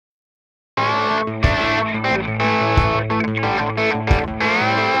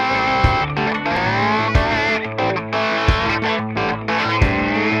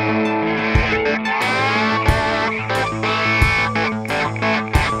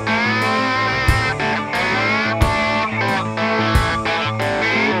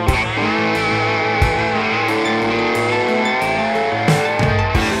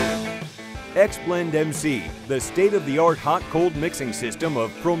XBLEND-MC, the state-of-the-art hot-cold mixing system of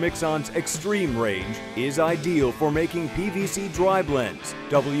Promixon's extreme range, is ideal for making PVC dry blends,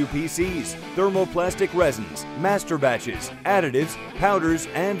 WPCs, thermoplastic resins, master batches, additives, powders,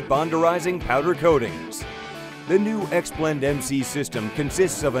 and bonderizing powder coatings. The new XBLEND-MC system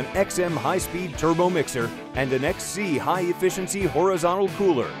consists of an XM high-speed turbo mixer and an XC high-efficiency horizontal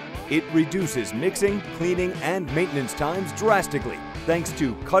cooler. It reduces mixing, cleaning, and maintenance times drastically thanks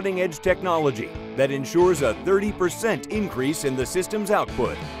to cutting-edge technology that ensures a 30% increase in the system's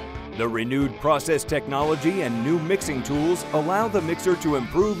output. The renewed process technology and new mixing tools allow the mixer to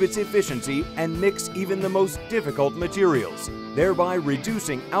improve its efficiency and mix even the most difficult materials, thereby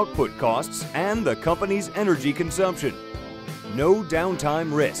reducing output costs and the company's energy consumption. No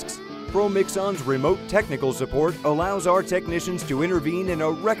downtime risks. Promixon's remote technical support allows our technicians to intervene in a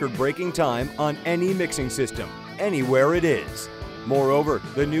record-breaking time on any mixing system, anywhere it is. Moreover,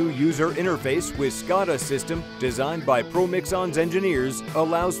 the new user interface with SCADA system, designed by Promixon's engineers,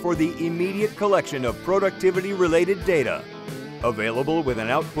 allows for the immediate collection of productivity-related data. Available with an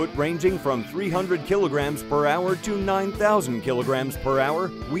output ranging from 300 kilograms per hour to 9,000 kilograms per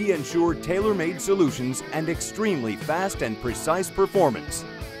hour, we ensure tailor-made solutions and extremely fast and precise performance.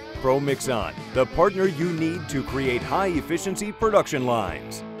 Promixon, the partner you need to create high-efficiency production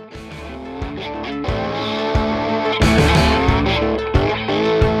lines.